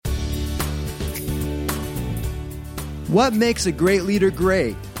What makes a great leader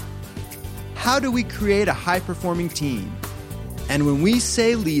great? How do we create a high-performing team? And when we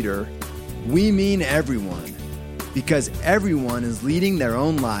say leader, we mean everyone, because everyone is leading their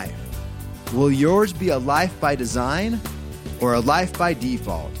own life. Will yours be a life by design or a life by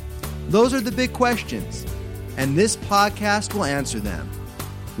default? Those are the big questions, and this podcast will answer them.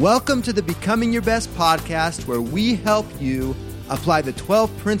 Welcome to the Becoming Your Best podcast, where we help you apply the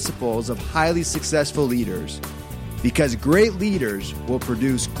 12 principles of highly successful leaders, because great leaders will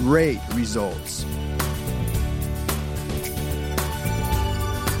produce great results.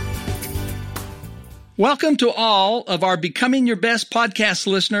 Welcome to all of our Becoming Your Best podcast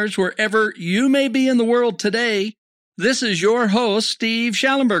listeners, wherever you may be in the world today. This is your host, Steve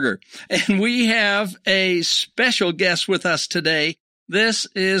Schallenberger, and we have a special guest with us today. This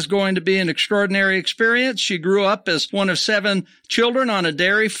is going to be an extraordinary experience. She grew up as one of 7 children on a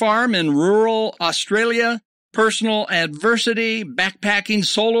dairy farm in rural Australia. Personal adversity, backpacking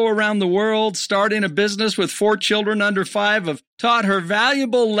solo around the world, starting a business with 4 children under 5 have taught her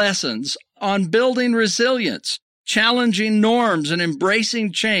valuable lessons on building resilience, challenging norms, and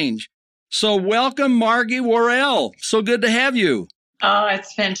embracing change. So welcome, Margie Worrell. So good to have you. Oh,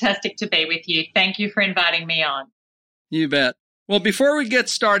 it's fantastic to be with you. Thank you for inviting me on. You bet. Well, before we get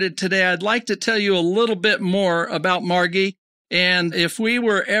started today, I'd like to tell you a little bit more about Margie. And if we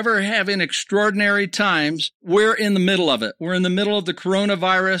were ever having extraordinary times, we're in the middle of it. We're in the middle of the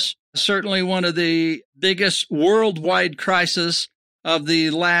coronavirus, certainly one of the biggest worldwide crises of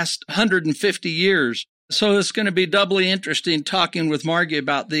the last 150 years. So it's going to be doubly interesting talking with Margie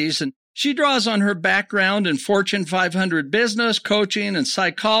about these. And she draws on her background in Fortune 500 business, coaching, and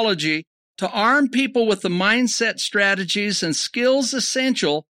psychology to arm people with the mindset, strategies, and skills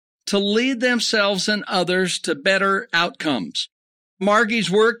essential to lead themselves and others to better outcomes. Margie's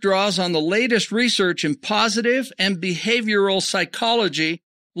work draws on the latest research in positive and behavioral psychology,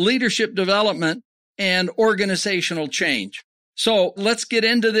 leadership development, and organizational change. So let's get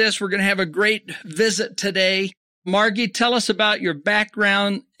into this. We're going to have a great visit today. Margie, tell us about your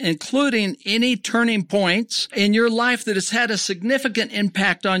background, including any turning points in your life that has had a significant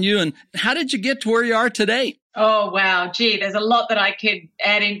impact on you, and how did you get to where you are today? Oh, wow. Gee, there's a lot that I could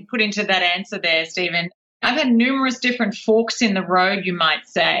put into that answer there, Stephen. I've had numerous different forks in the road, you might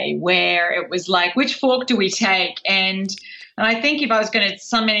say, where it was like, which fork do we take? And I think if I was going to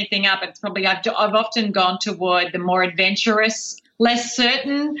sum anything up, it's probably I've often gone toward the more adventurous, less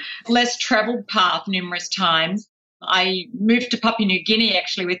certain, less traveled path numerous times. I moved to Papua New Guinea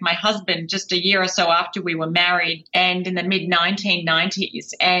actually with my husband just a year or so after we were married, and in the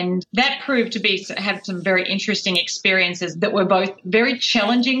mid-1990s. And that proved to have some very interesting experiences that were both very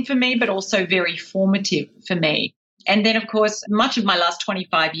challenging for me, but also very formative for me. And then, of course, much of my last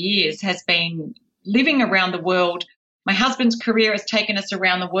 25 years has been living around the world. My husband's career has taken us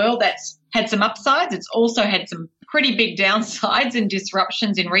around the world. That's had some upsides. It's also had some pretty big downsides and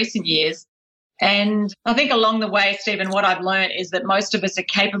disruptions in recent years. And I think along the way, Stephen, what I've learned is that most of us are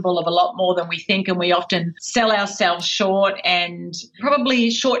capable of a lot more than we think, and we often sell ourselves short and probably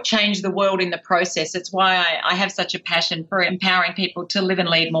shortchange the world in the process. It's why I have such a passion for empowering people to live and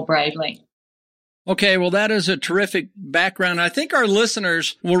lead more bravely. Okay, well, that is a terrific background. I think our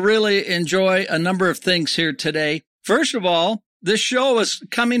listeners will really enjoy a number of things here today. First of all, this show is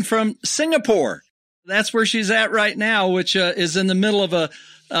coming from Singapore. That's where she's at right now, which is in the middle of a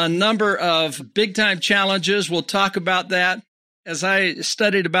number of big-time challenges. We'll talk about that. As I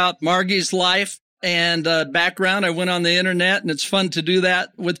studied about Margie's life and background, I went on the internet, and it's fun to do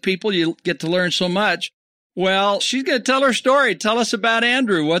that with people. You get to learn so much. Well, she's going to tell her story. Tell us about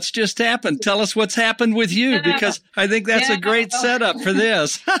Andrew. What's just happened? Tell us what's happened with you, because I think that's a great setup for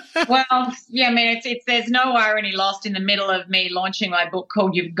this. Well, yeah, I mean, it's there's no irony lost in the middle of me launching my book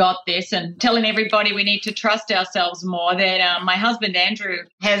called You've Got This and telling everybody we need to trust ourselves more, that my husband, Andrew,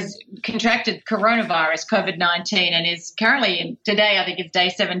 has contracted coronavirus, COVID-19, and is currently, today, I think it's day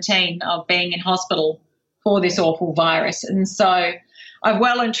 17 of being in hospital for this awful virus. And so I've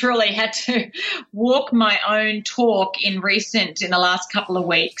well and truly had to walk my own talk in the last couple of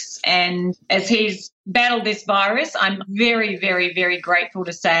weeks. And as he's battled this virus, I'm very, very, very grateful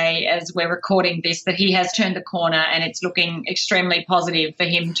to say, as we're recording this, that he has turned the corner and it's looking extremely positive for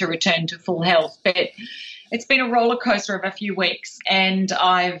him to return to full health. But it's been a roller coaster of a few weeks, and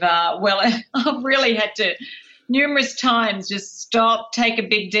I've really had to numerous times just stop, take a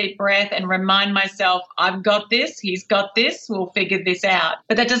big deep breath and remind myself, I've got this, he's got this, we'll figure this out.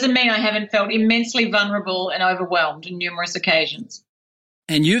 But that doesn't mean I haven't felt immensely vulnerable and overwhelmed on numerous occasions.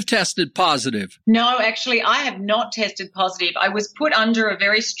 And you've tested positive. No, actually, I have not tested positive. I was put under a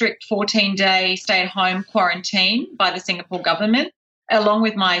very strict 14-day stay-at-home quarantine by the Singapore government, along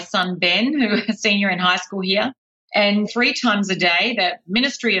with my son, Ben, who is a senior in high school here. And 3 times a day, the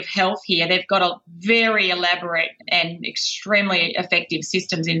Ministry of Health here, they've got a very elaborate and extremely effective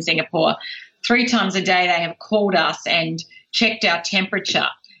systems in Singapore. 3 times a day, they have called us and checked our temperature.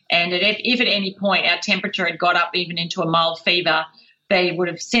 And if at any point our temperature had got up even into a mild fever, they would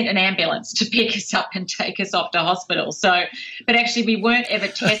have sent an ambulance to pick us up and take us off to hospital. So, but actually we weren't ever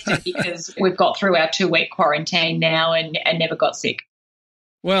tested because we've got through our 2-week quarantine now and never got sick.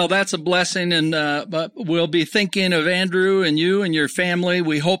 Well, that's a blessing, and but we'll be thinking of Andrew and you and your family.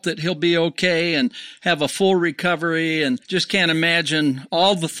 We hope that he'll be okay and have a full recovery, and just can't imagine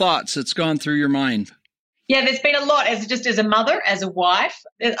all the thoughts that's gone through your mind. Yeah, there's been a lot as a mother, as a wife.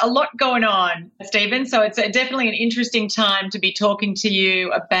 There's a lot going on, Stephen. So it's definitely an interesting time to be talking to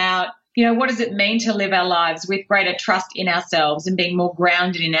you about, what does it mean to live our lives with greater trust in ourselves and being more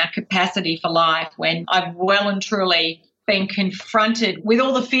grounded in our capacity for life when I've well and truly been confronted with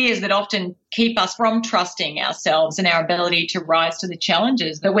all the fears that often keep us from trusting ourselves and our ability to rise to the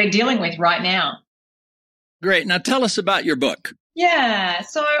challenges that we're dealing with right now. Great. Now tell us about your book. Yeah,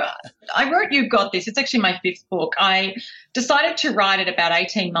 so I wrote You've Got This. It's actually my 5th book. I decided to write it about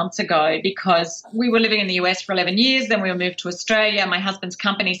 18 months ago because we were living in the US for 11 years. Then we moved to Australia. My husband's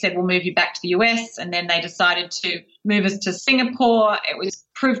company said, we'll move you back to the US. And then they decided to move us to Singapore. It was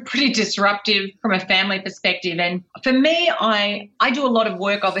proved pretty disruptive from a family perspective. And for me, I do a lot of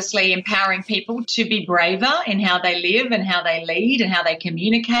work, obviously, empowering people to be braver in how they live and how they lead and how they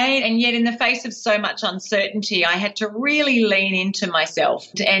communicate. And yet in the face of so much uncertainty, I had to really lean into myself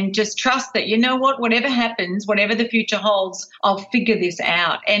and just trust that, whatever happens, whatever the future holds, I'll figure this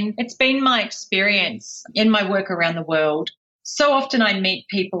out. And it's been my experience in my work around the world. So often I meet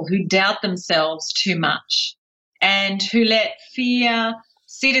people who doubt themselves too much and who let fear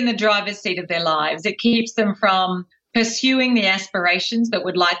sit in the driver's seat of their lives. It keeps them from pursuing the aspirations that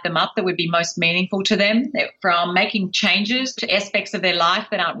would light them up, that would be most meaningful to them, from making changes to aspects of their life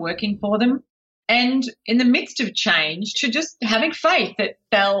that aren't working for them. And in the midst of change, to just having faith that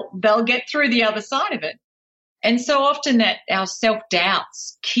they'll get through the other side of it. And so often that our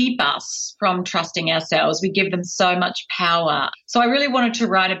self-doubts keep us from trusting ourselves. We give them so much power. So I really wanted to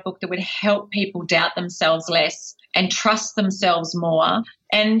write a book that would help people doubt themselves less and trust themselves more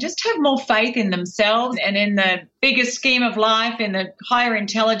and just have more faith in themselves and in the bigger scheme of life, in the higher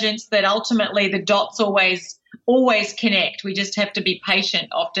intelligence, that ultimately the dots always connect. We just have to be patient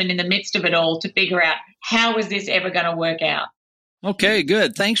often in the midst of it all to figure out how is this ever going to work out. Okay,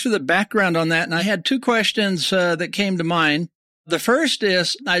 good. Thanks for the background on that. And I had 2 questions that came to mind. The first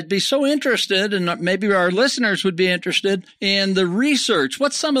is, I'd be so interested, and maybe our listeners would be interested, in the research.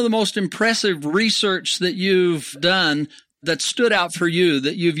 What's some of the most impressive research that you've done that stood out for you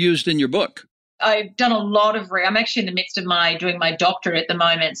that you've used in your book? I've done a lot of I'm actually in the midst of doing my doctorate at the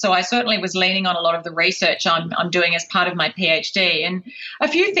moment. So I certainly was leaning on a lot of the research I'm doing as part of my PhD. And a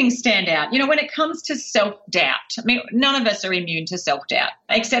few things stand out. When it comes to self-doubt, none of us are immune to self-doubt,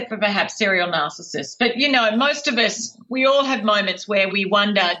 except for perhaps serial narcissists. But, most of us, we all have moments where we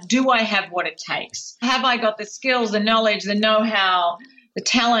wonder, do I have what it takes? Have I got the skills, the knowledge, the know-how, the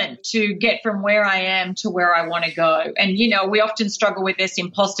talent to get from where I am to where I want to go? And, we often struggle with this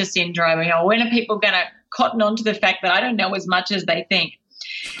imposter syndrome. When are people going to cotton on to the fact that I don't know as much as they think?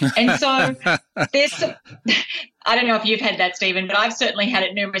 And so there's I don't know if you've had that, Stephen, but I've certainly had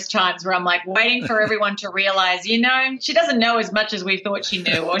it numerous times where I'm like waiting for everyone to realize, she doesn't know as much as we thought she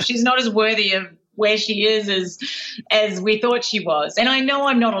knew, or she's not as worthy of where she is as we thought she was. And I know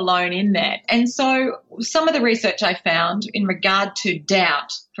I'm not alone in that. And so some of the research I found in regard to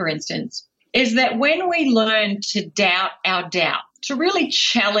doubt, for instance, is that when we learn to doubt our doubt, to really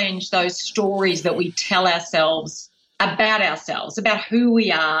challenge those stories that we tell ourselves, about who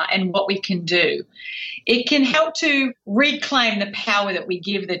we are and what we can do, it can help to reclaim the power that we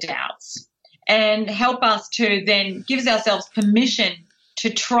give the doubts and help us to then give ourselves permission to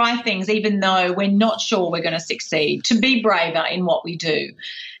try things even though we're not sure we're going to succeed, to be braver in what we do.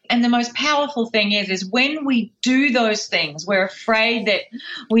 And the most powerful thing is when we do those things we're afraid that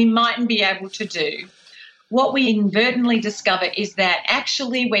we mightn't be able to do, what we inadvertently discover is that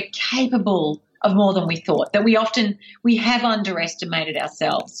actually we're capable of more than we thought, that we have underestimated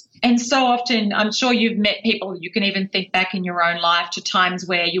ourselves. And so often, I'm sure you've met people, you can even think back in your own life to times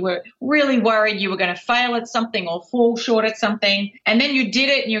where you were really worried you were going to fail at something or fall short at something, and then you did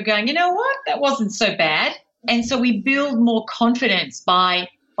it and you're going, you know what, that wasn't so bad. And so we build more confidence by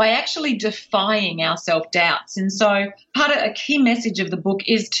by actually defying our self-doubts. And so a key message of the book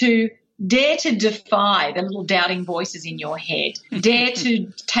is to dare to defy the little doubting voices in your head. Dare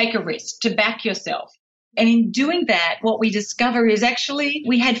to take a risk, to back yourself. And in doing that, what we discover is actually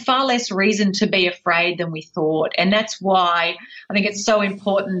we had far less reason to be afraid than we thought. And that's why I think it's so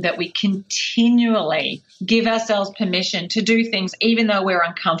important that we continually give ourselves permission to do things even though we're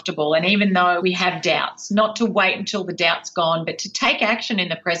uncomfortable and even though we have doubts, not to wait until the doubt's gone, but to take action in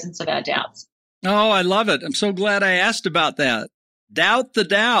the presence of our doubts. Oh, I love it. I'm so glad I asked about that. Doubt the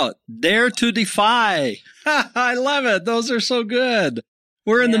doubt, dare to defy. I love it. Those are so good.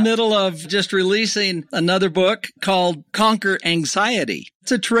 We're in the middle of just releasing another book called Conquer Anxiety.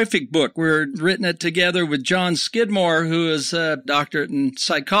 It's a terrific book. We're written it together with John Skidmore, who is a doctorate in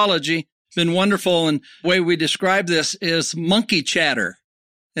psychology. It's been wonderful. And the way we describe this is monkey chatter.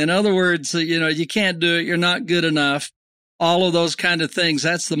 In other words, you can't do it. You're not good enough. All of those kind of things.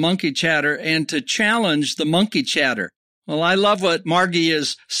 That's the monkey chatter. And to challenge the monkey chatter. Well, I love what Margie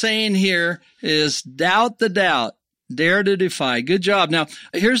is saying here is doubt the doubt. Dare to defy. Good job. Now,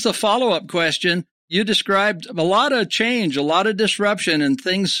 here's the follow-up question. You described a lot of change, a lot of disruption and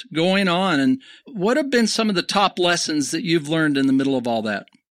things going on. And what have been some of the top lessons that you've learned in the middle of all that?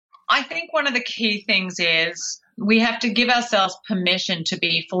 I think one of the key things is we have to give ourselves permission to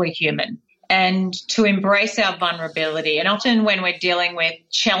be fully human and to embrace our vulnerability. And often when we're dealing with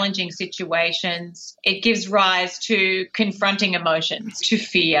challenging situations, it gives rise to confronting emotions, to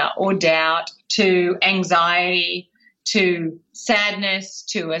fear or doubt, to anxiety, to sadness,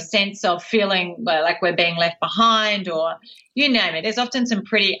 to a sense of feeling like we're being left behind, or you name it. There's often some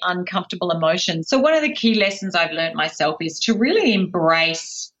pretty uncomfortable emotions. So one of the key lessons I've learned myself is to really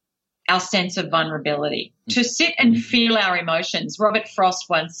embrace our sense of vulnerability, to sit and feel our emotions. Robert Frost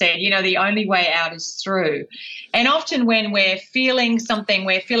once said, the only way out is through. And often when we're feeling something,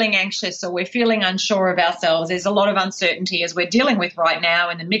 we're feeling anxious or we're feeling unsure of ourselves, there's a lot of uncertainty as we're dealing with right now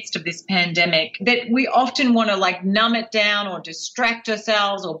in the midst of this pandemic, that we often want to numb it down or distract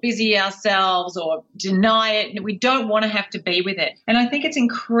ourselves or busy ourselves or deny it. We don't want to have to be with it. And I think it's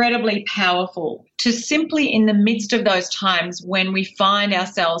incredibly powerful to simply in the midst of those times when we find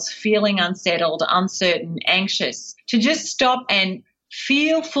ourselves feeling unsettled, uncertain, anxious, to just stop and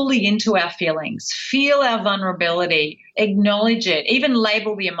feel fully into our feelings, feel our vulnerability, acknowledge it, even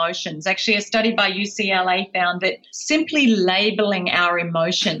label the emotions. Actually, a study by UCLA found that simply labeling our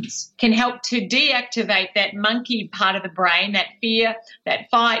emotions can help to deactivate that monkey part of the brain, that fear, that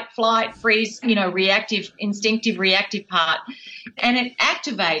fight, flight, freeze, instinctive, reactive part. And it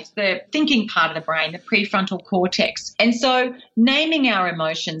activates the thinking part of the brain, the prefrontal cortex. And so naming our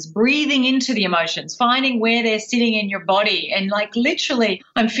emotions, breathing into the emotions, finding where they're sitting in your body and literally,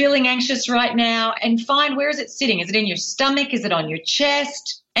 I'm feeling anxious right now, and find where is it sitting? Is it in your stomach? Is it on your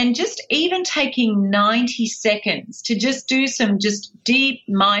chest? And just even taking 90 seconds to just do some just deep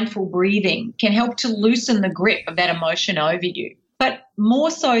mindful breathing can help to loosen the grip of that emotion over you. But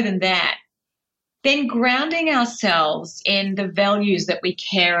more so than that, then grounding ourselves in the values that we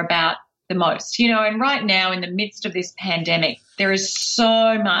care about the most. And right now in the midst of this pandemic, there is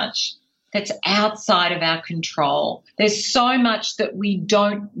so much that's outside of our control. There's so much that we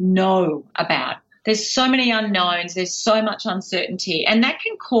don't know about. There's so many unknowns. There's so much uncertainty. And that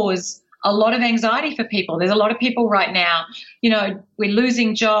can cause a lot of anxiety for people. There's a lot of people right now, we're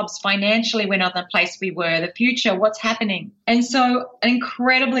losing jobs. Financially, we're not in the place we were. The future, what's happening? And so an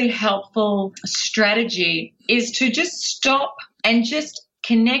incredibly helpful strategy is to just stop and just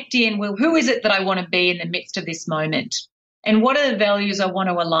connect in, well, who is it that I want to be in the midst of this moment? And what are the values I want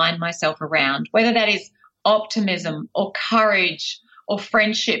to align myself around, whether that is optimism or courage or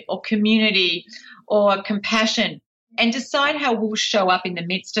friendship or community or compassion, and decide how we'll show up in the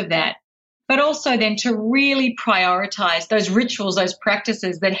midst of that. But also then to really prioritize those rituals, those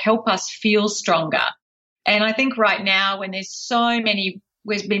practices that help us feel stronger. And I think right now when there's so many,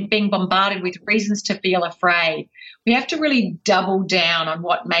 we've been being bombarded with reasons to feel afraid, we have to really double down on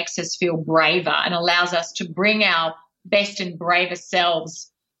what makes us feel braver and allows us to bring our best and bravest selves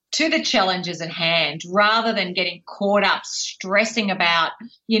to the challenges at hand, rather than getting caught up stressing about,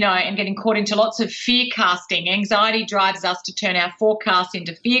 and getting caught into lots of fear casting. Anxiety drives us to turn our forecast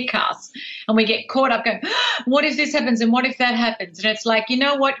into fear casts, and we get caught up going, what if this happens and what if that happens? And it's like, you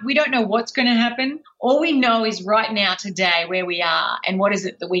know what? We don't know what's going to happen. All we know is right now, today, where we are, and what is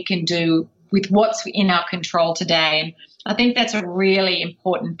it that we can do with what's in our control today. And I think that's a really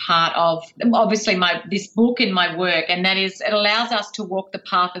important part of, obviously, this book and my work, and that is it allows us to walk the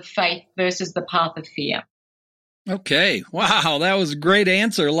path of faith versus the path of fear. Okay. Wow, that was a great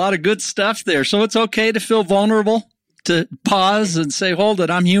answer. A lot of good stuff there. So it's okay to feel vulnerable? to pause and say, hold it,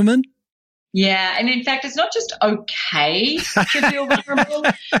 I'm human? Yeah. And in fact, it's not just okay to feel vulnerable.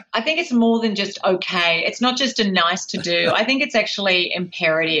 I think it's more than just okay. It's not just a nice to do. I think it's actually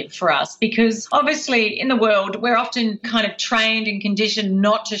imperative for us because obviously in the world, we're often kind of trained and conditioned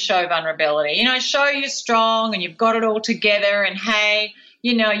not to show vulnerability. You know, show you're strong and you've got it all together and hey,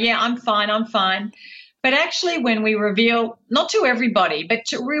 you know, yeah, I'm fine. But actually, when we reveal, not to everybody, but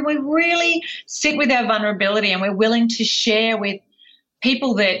we really sit with our vulnerability and we're willing to share with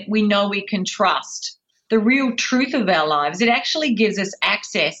people that we know we can trust, the real truth of our lives, it actually gives us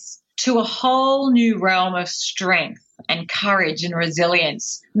access to a whole new realm of strength and courage and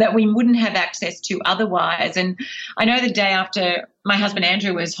resilience that we wouldn't have access to otherwise. And I know the day after my husband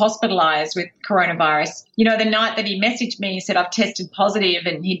Andrew was hospitalized with coronavirus, you know, the night that he messaged me, he said, I've tested positive,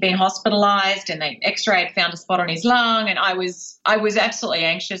 and he'd been hospitalized and they x-rayed, found a spot on his lung. And I was absolutely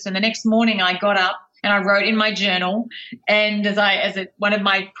anxious. And the next morning I got up and I wrote in my journal, and one of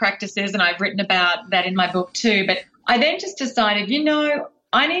my practices, and I've written about that in my book too, but I then just decided, you know,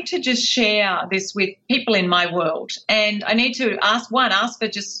 I need to just share this with people in my world, and I need to ask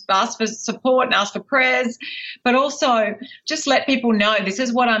for support and ask for prayers, but also just let people know this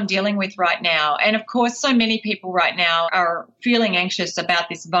is what I'm dealing with right now. And of course, so many people right now are feeling anxious about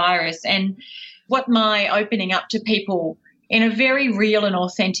this virus, and what my opening up to people in a very real and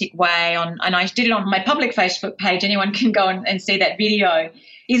authentic way and I did it on my public Facebook page, anyone can go and see that video,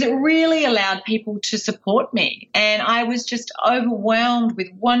 is it really allowed people to support me. And I was just overwhelmed with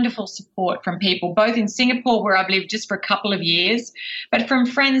wonderful support from people, both in Singapore, where I've lived just for a couple of years, but from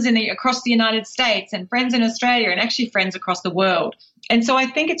friends across the United States and friends in Australia and actually friends across the world. And so I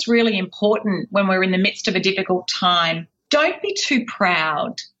think it's really important when we're in the midst of a difficult time, don't be too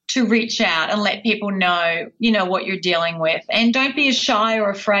proud to reach out and let people know, you know, what you're dealing with. And don't be shy or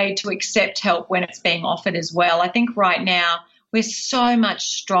afraid to accept help when it's being offered as well. I think right now we're so much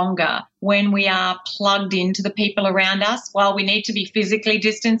stronger when we are plugged into the people around us. While we need to be physically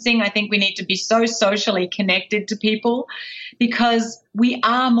distancing, I think we need to be so socially connected to people because we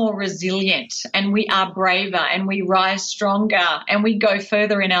are more resilient and we are braver and we rise stronger and we go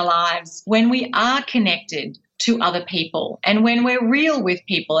further in our lives when we are connected to other people and when we're real with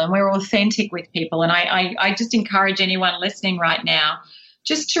people and we're authentic with people. And I just encourage anyone listening right now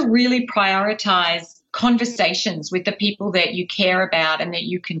just to really prioritize conversations with the people that you care about and that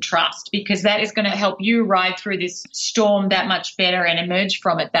you can trust, because that is going to help you ride through this storm that much better and emerge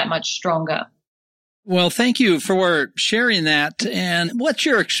from it that much stronger. Well, thank you for sharing that. And what's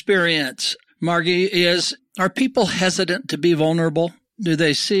your experience, Margie? Are people hesitant to be vulnerable? Do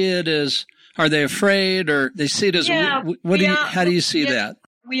they see it as, are they afraid, or they see it as, how do you see that?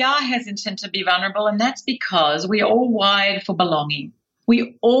 We are hesitant to be vulnerable, and that's because we are all wired for belonging.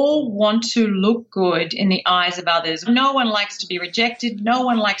 We all want to look good in the eyes of others. No one likes to be rejected. No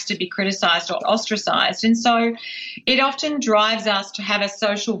one likes to be criticized or ostracized. And so it often drives us to have a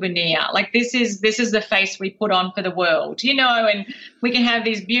social veneer. Like this is the face we put on for the world, you know, and we can have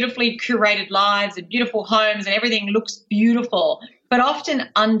these beautifully curated lives and beautiful homes and everything looks beautiful. But often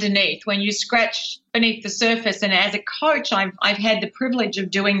underneath, when you scratch beneath the surface, and as a coach, I've had the privilege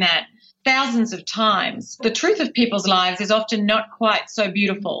of doing that thousands of times, the truth of people's lives is often not quite so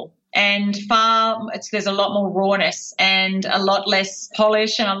beautiful, and there's a lot more rawness and a lot less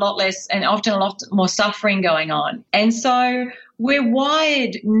polish and often a lot more suffering going on. And so we're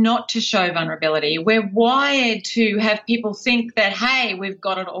wired not to show vulnerability. We're wired to have people think that, hey, we've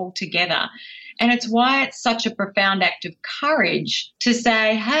got it all together. And it's why it's such a profound act of courage to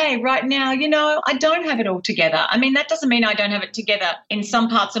say, hey, right now, you know, I don't have it all together. I mean, that doesn't mean I don't have it together in some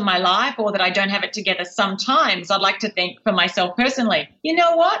parts of my life or that I don't have it together sometimes. I'd like to think for myself personally, you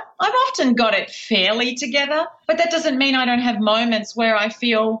know what? I've often got it fairly together, but that doesn't mean I don't have moments where I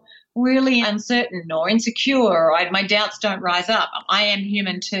feel really uncertain or insecure or my doubts don't rise up. I am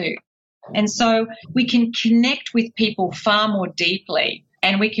human too. And so we can connect with people far more deeply,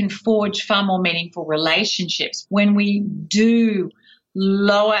 and we can forge far more meaningful relationships when we do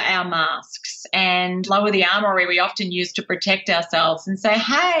lower our masks and lower the armory we often use to protect ourselves and say,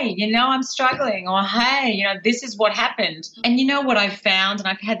 hey, you know, I'm struggling, or hey, you know, this is what happened. And you know what I've found, and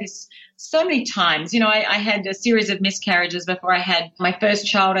I've had this so many times, you know, I had a series of miscarriages before I had my first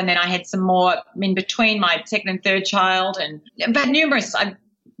child, and then I had some more in between my second and third child, and but numerous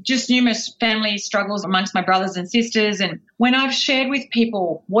family struggles amongst my brothers and sisters. And when I've shared with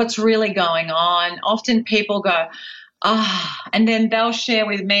people what's really going on, often people go, and then they'll share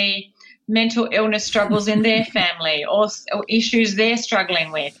with me mental illness struggles in their family or issues they're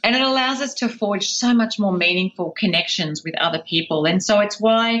struggling with. And it allows us to forge so much more meaningful connections with other people. And so it's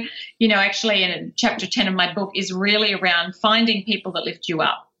why, actually in chapter 10 of my book is really around finding people that lift you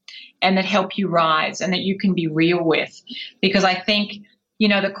up and that help you rise and that you can be real with. Because I think,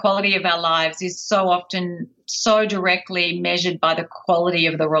 the quality of our lives is so often so directly measured by the quality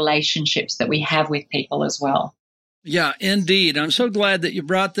of the relationships that we have with people as well. Yeah, indeed. I'm so glad that you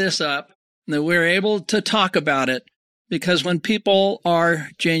brought this up, that we're able to talk about it, because when people are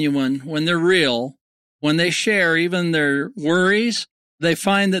genuine, when they're real, when they share even their worries, they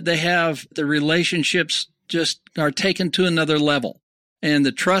find that they have the relationships just are taken to another level, and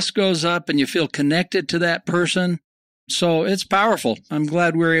the trust goes up and you feel connected to that person. So it's powerful. I'm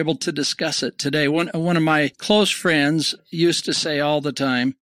glad we're able to discuss it today. One of my close friends used to say all the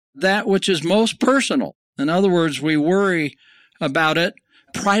time, that which is most personal, in other words, we worry about it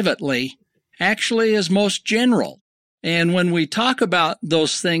privately, actually is most general. And when we talk about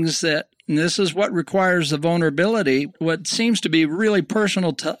those things and this is what requires the vulnerability, what seems to be really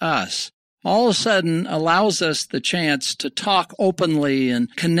personal to us, all of a sudden allows us the chance to talk openly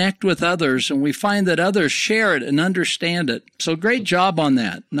and connect with others, and we find that others share it and understand it. So great job on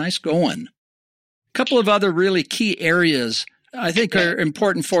that. Nice going. A couple of other really key areas I think are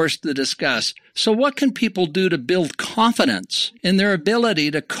important for us to discuss. So what can people do to build confidence in their ability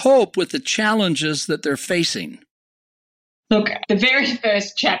to cope with the challenges that they're facing? Look, the very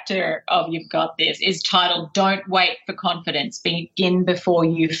first chapter of You've Got This is titled, Don't Wait for Confidence, Begin Before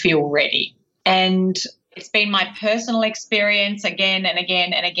You Feel Ready. And it's been my personal experience again and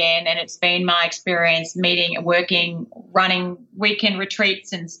again and again, and it's been my experience meeting, working, running weekend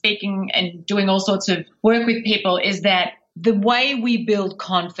retreats and speaking and doing all sorts of work with people, is that the way we build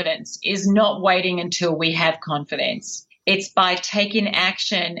confidence is not waiting until we have confidence. It's by taking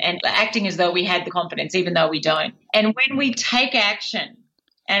action and acting as though we had the confidence, even though we don't. And when we take action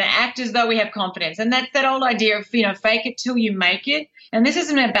and act as though we have confidence, and that's that old idea of, fake it till you make it. And this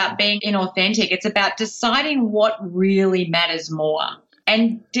isn't about being inauthentic. It's about deciding what really matters more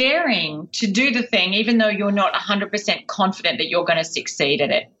and daring to do the thing, even though you're not 100% confident that you're going to succeed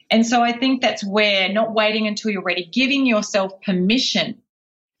at it. And so I think that's where not waiting until you're ready, giving yourself permission.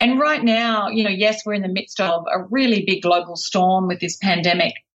 And right now, yes, we're in the midst of a really big global storm with this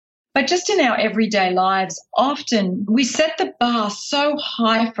pandemic, but just in our everyday lives, often we set the bar so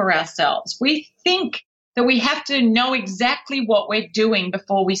high for ourselves. We think that we have to know exactly what we're doing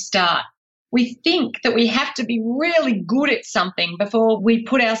before we start. We think that we have to be really good at something before we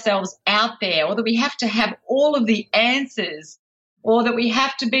put ourselves out there, or that we have to have all of the answers, or that we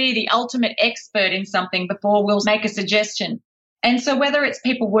have to be the ultimate expert in something before we'll make a suggestion. And so whether it's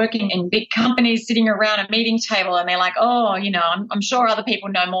people working in big companies sitting around a meeting table and they're like, I'm sure other people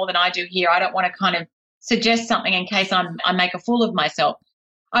know more than I do here. I don't want to kind of suggest something in case I make a fool of myself.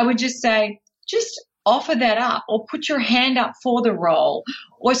 I would just say, just offer that up, or put your hand up for the role,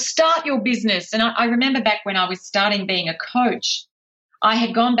 or start your business. And I remember back when I was starting being a coach, I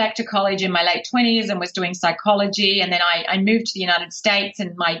had gone back to college in my late 20s and was doing psychology, and then I moved to the United States,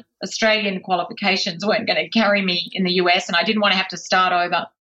 and my Australian qualifications weren't going to carry me in the US, and I didn't want to have to start over.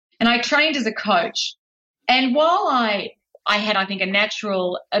 And I trained as a coach. And while I had, I think, a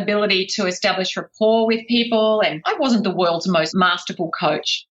natural ability to establish rapport with people, and I wasn't the world's most masterful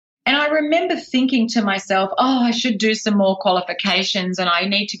coach. And I remember thinking to myself, I should do some more qualifications, and I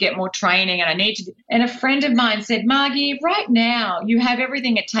need to get more training, and a friend of mine said, Margie, right now you have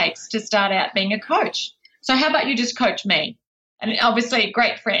everything it takes to start out being a coach. So how about you just coach me? And obviously a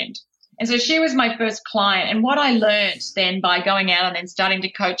great friend. And so she was my first client. And what I learned then by going out and then starting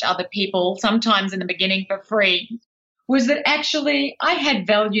to coach other people, sometimes in the beginning for free, was that actually I had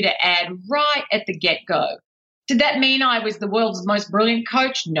value to add right at the get-go. Did that mean I was the world's most brilliant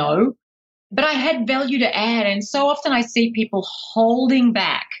coach? No. But I had value to add. And so often I see people holding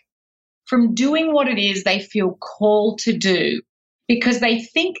back from doing what it is they feel called to do because they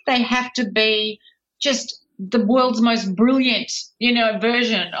think they have to be just the world's most brilliant,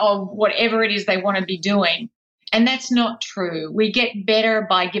 version of whatever it is they want to be doing. And that's not true. We get better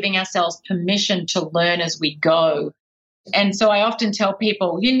by giving ourselves permission to learn as we go. And so I often tell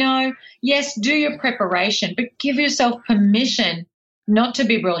people, yes, do your preparation, but give yourself permission not to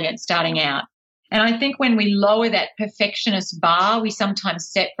be brilliant starting out. And I think when we lower that perfectionist bar we sometimes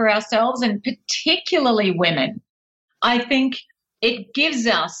set for ourselves, and particularly women, I think it gives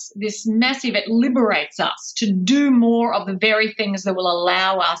us this it liberates us to do more of the very things that will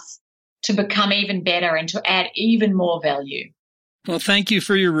allow us to become even better and to add even more value. Well, thank you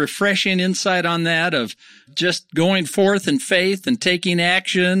for your refreshing insight on that of just going forth in faith and taking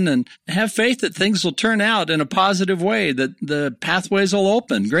action, and have faith that things will turn out in a positive way, that the pathways will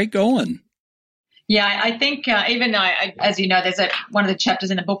open. Great going. Yeah, I think even though, as you know, there's one of the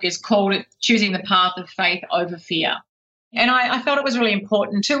chapters in the book is called Choosing the Path of Faith Over Fear. And I felt it was really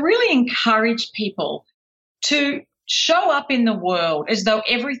important to really encourage people to show up in the world as though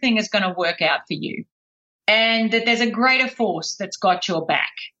everything is going to work out for you, and that there's a greater force that's got your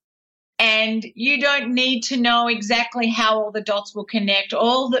back. And you don't need to know exactly how all the dots will connect.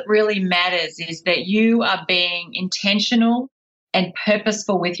 All that really matters is that you are being intentional and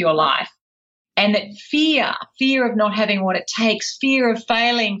purposeful with your life. And that fear of not having what it takes, fear of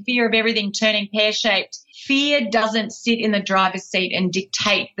failing, fear of everything turning pear-shaped, fear doesn't sit in the driver's seat and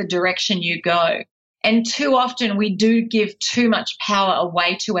dictate the direction you go. And too often we do give too much power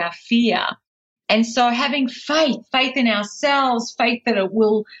away to our fear. And so having faith in ourselves, faith that it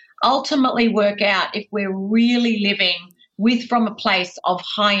will ultimately work out if we're really living from a place of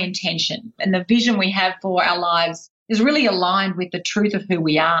high intention, and the vision we have for our lives is really aligned with the truth of who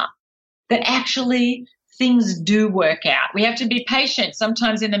we are, that actually things do work out. We have to be patient.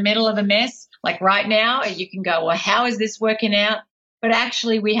 Sometimes in the middle of a mess, like right now, you can go, well, how is this working out? But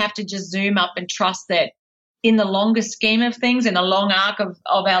actually we have to just zoom up and trust that in the longer scheme of things, in the long arc of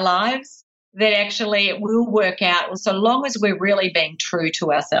our lives, that actually it will work out, so long as we're really being true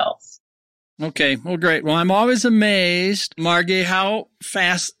to ourselves. Okay, well, great. Well, I'm always amazed, Margie, how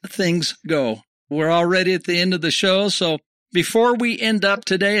fast things go. We're already at the end of the show, so before we end up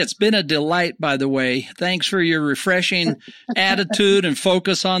today, it's been a delight, by the way. Thanks for your refreshing attitude and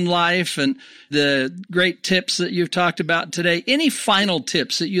focus on life and the great tips that you've talked about today. Any final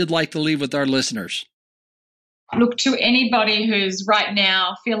tips that you'd like to leave with our listeners? Look, to anybody who's right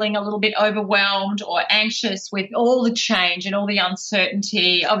now feeling a little bit overwhelmed or anxious with all the change and all the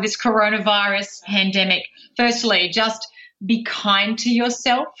uncertainty of this coronavirus pandemic, firstly, just be kind to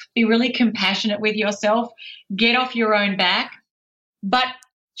yourself, be really compassionate with yourself, get off your own back, but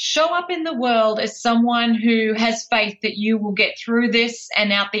show up in the world as someone who has faith that you will get through this,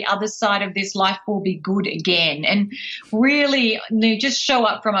 and out the other side of this, life will be good again. And really just show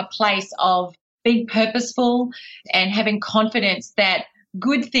up from a place of being purposeful and having confidence that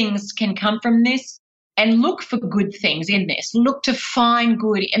good things can come from this, and look for good things in this. Look to find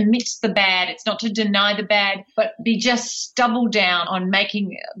good amidst the bad. It's not to deny the bad, but just double down on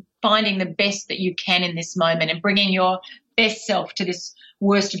finding the best that you can in this moment and bringing your best self to this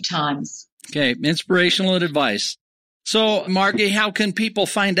worst of times. Okay, inspirational advice. So, Margie, how can people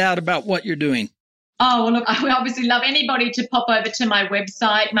find out about what you're doing? Oh, well, look, I would obviously love anybody to pop over to my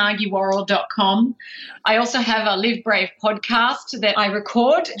website, margieworrell.com. I also have a Live Brave podcast that I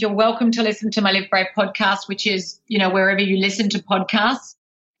record. You're welcome to listen to my Live Brave podcast, which is, wherever you listen to podcasts.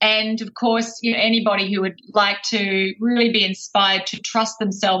 And, of course, anybody who would like to really be inspired to trust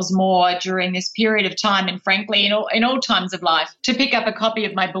themselves more during this period of time, and frankly, in all times of life, to pick up a copy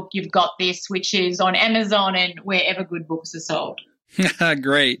of my book, You've Got This, which is on Amazon and wherever good books are sold.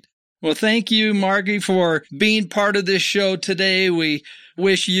 Great. Well, thank you, Margie, for being part of this show today. We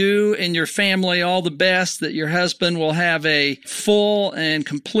wish you and your family all the best, that your husband will have a full and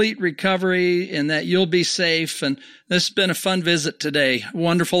complete recovery and that you'll be safe. And this has been a fun visit today.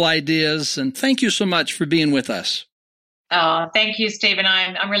 Wonderful ideas. And thank you so much for being with us. Oh, thank you, Stephen.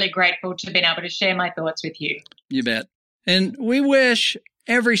 I'm really grateful to have been able to share my thoughts with you. You bet. And we wish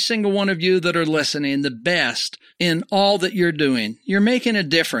every single one of you that are listening the best in all that you're doing. You're making a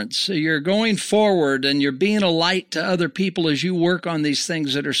difference. You're going forward and you're being a light to other people as you work on these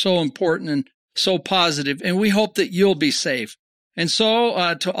things that are so important and so positive. And we hope that you'll be safe. And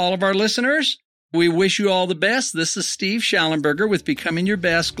so to all of our listeners, we wish you all the best. This is Steve Schallenberger with Becoming Your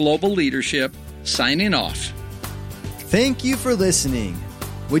Best Global Leadership, signing off. Thank you for listening.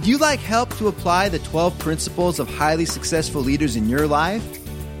 Would you like help to apply the 12 principles of highly successful leaders in your life,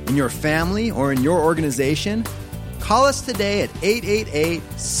 in your family, or in your organization? Call us today at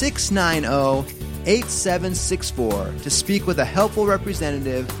 888-690-8764 to speak with a helpful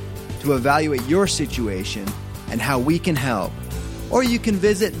representative to evaluate your situation and how we can help. Or you can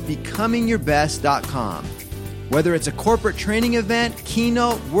visit becomingyourbest.com. Whether it's a corporate training event,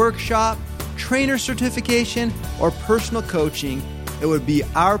 keynote, workshop, trainer certification, or personal coaching, it would be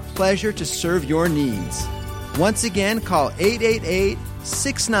our pleasure to serve your needs. Once again, call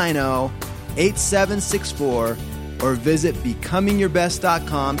 888-690-8764 or visit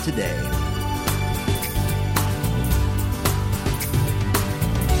becomingyourbest.com today.